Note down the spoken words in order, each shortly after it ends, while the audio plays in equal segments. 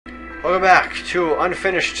Welcome back to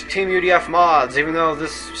unfinished Teamudf mods, even though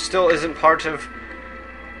this still isn't part of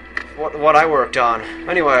what I worked on.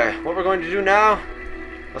 Anyway, what we're going to do now,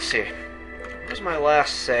 let's see. Where's my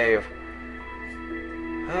last save?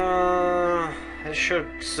 It should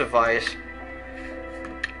suffice.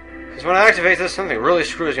 Because when I activate this, something really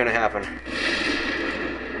screwy is going to happen.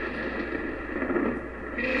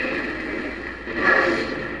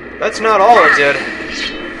 That's not all it did.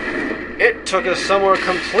 It took us somewhere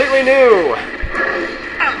completely new.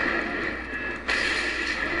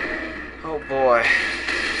 Oh boy.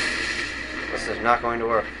 This is not going to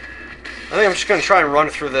work. I think I'm just going to try and run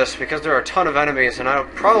through this because there are a ton of enemies and I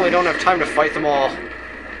probably don't have time to fight them all.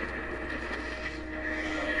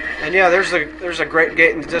 And yeah, there's a great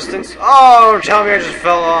gate in the distance. Oh, tell me I just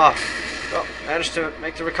fell off. Oh, managed to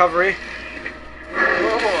make the recovery.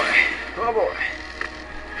 Oh boy. Oh boy.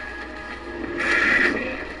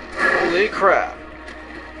 Holy crap.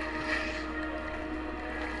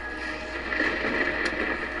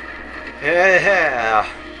 Yeah.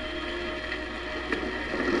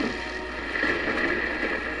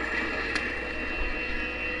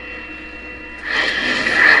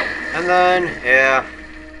 And then, yeah.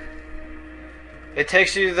 It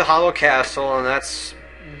takes you to the Hollow Castle, and that's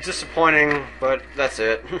disappointing, but that's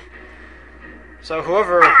it. So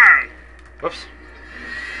whoever... Whoops.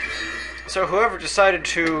 So whoever decided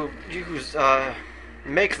to use,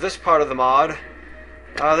 make this part of the mod,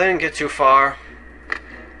 they didn't get too far.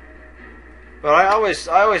 But I always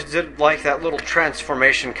did like that little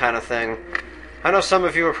transformation kind of thing. I know some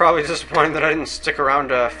of you were probably disappointed that I didn't stick around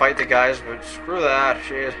to fight the guys, but screw that,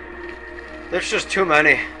 jeez. There's just too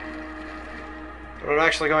many. What I'm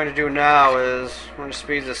actually going to do now is, I'm going to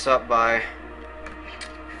speed this up by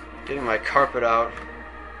getting my carpet out.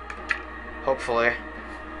 Hopefully.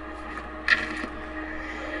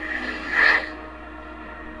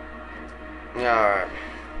 Alright.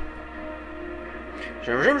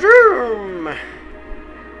 Zoom, zoom, zoom!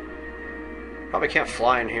 Probably can't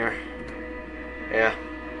fly in here. Yeah.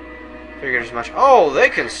 Figured as much. Oh, they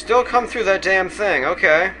can still come through that damn thing.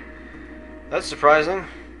 Okay. That's surprising.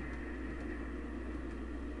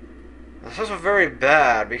 This is very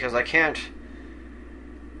bad because I can't...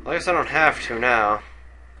 I guess I don't have to now.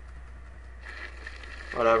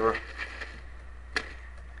 Whatever.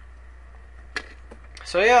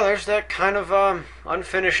 So yeah, there's that kind of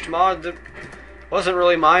unfinished mod that wasn't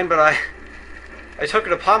really mine, but I took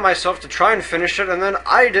it upon myself to try and finish it, and then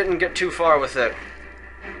I didn't get too far with it.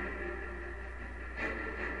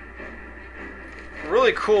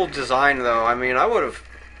 Really cool design, though. I mean, I would have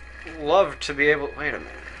loved to be able... Wait a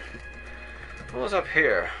minute. What was up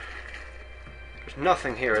here? There's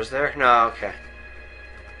nothing here, is there? No, okay.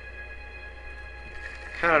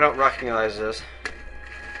 Kinda don't recognize this.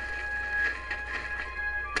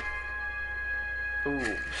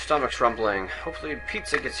 Ooh, stomach's rumbling. Hopefully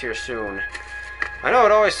pizza gets here soon. I know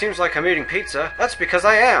it always seems like I'm eating pizza. That's because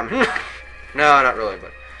I am. No, not really,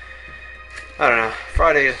 but... I don't know.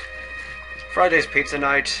 Friday's pizza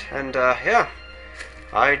night, and, yeah.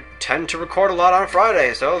 I tend to record a lot on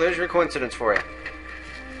Friday, so there's your coincidence for you.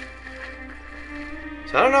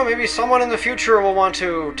 So I don't know, maybe someone in the future will want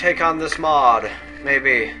to take on this mod.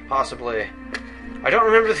 Maybe. Possibly. I don't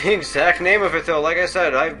remember the exact name of it, though. Like I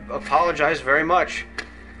said, I apologize very much.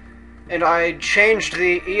 And I changed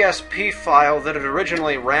the ESP file that it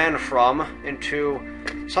originally ran from into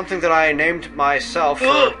something that I named myself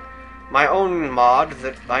for my own mod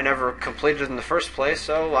that I never completed in the first place,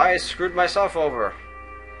 so I screwed myself over.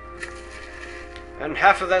 And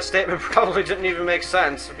half of that statement probably didn't even make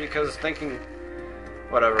sense, because thinking...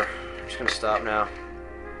 Whatever. I'm just gonna stop now.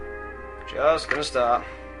 Just gonna stop.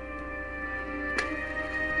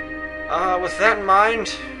 With that in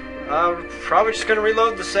mind, probably just gonna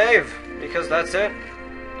reload the save, because that's it.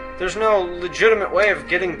 There's no legitimate way of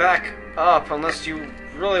getting back up unless you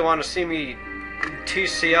really want to see me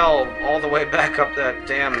TCL all the way back up that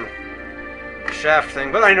damn shaft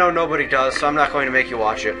thing, but I know nobody does, so I'm not going to make you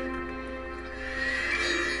watch it.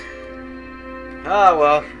 Ah,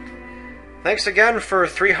 well. Thanks again for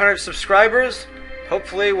 300 subscribers.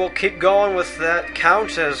 Hopefully we'll keep going with that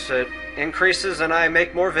count as it increases and I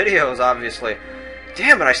make more videos, obviously.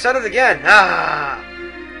 Damn it, I said it again! Ah!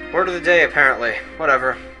 Word of the day, apparently.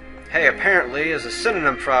 Whatever. Hey, apparently is a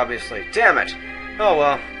synonym for obviously. Damn it! Oh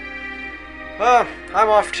well. Well, I'm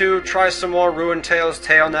off to try some more Ruined Tales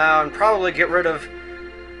Tale now and probably get rid of...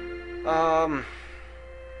 I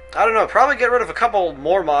don't know, probably get rid of a couple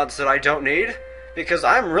more mods that I don't need, because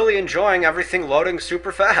I'm really enjoying everything loading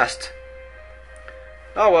super fast.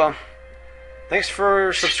 Oh well. Thanks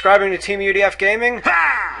for subscribing to Teamudf Gaming.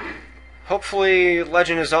 hopefully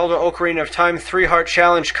Legend of Zelda Ocarina of Time 3-Heart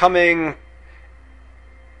Challenge coming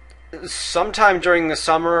sometime during the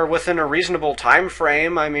summer within a reasonable time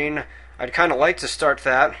frame. I mean, I'd kind of like to start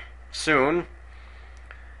that soon.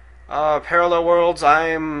 Parallel Worlds,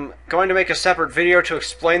 I'm going to make a separate video to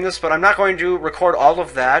explain this, but I'm not going to record all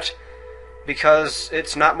of that because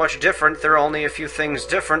it's not much different. There are only a few things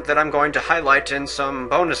different that I'm going to highlight in some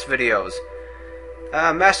bonus videos.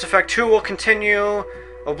 Mass Effect 2 will continue,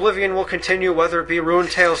 Oblivion will continue, whether it be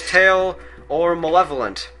Ruined Tale's Tale or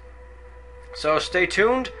Malevolent. So stay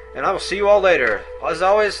tuned, and I will see you all later. As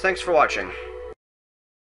always, thanks for watching.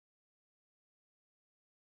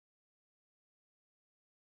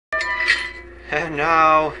 And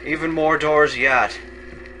now, even more doors yet.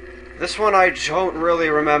 This one I don't really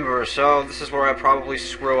remember, so this is where I probably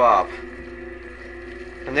screw up.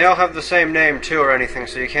 And they all have the same name, too, or anything,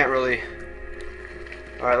 so you can't really...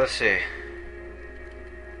 Alright, let's see.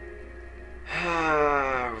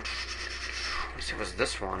 Let's see, was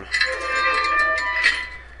this one?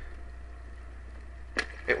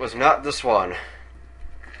 It was not this one.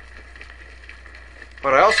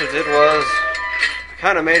 What I also did was...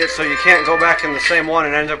 kind of made it so you can't go back in the same one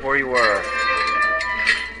and end up where you were.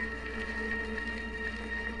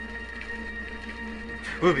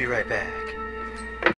 We'll be right back.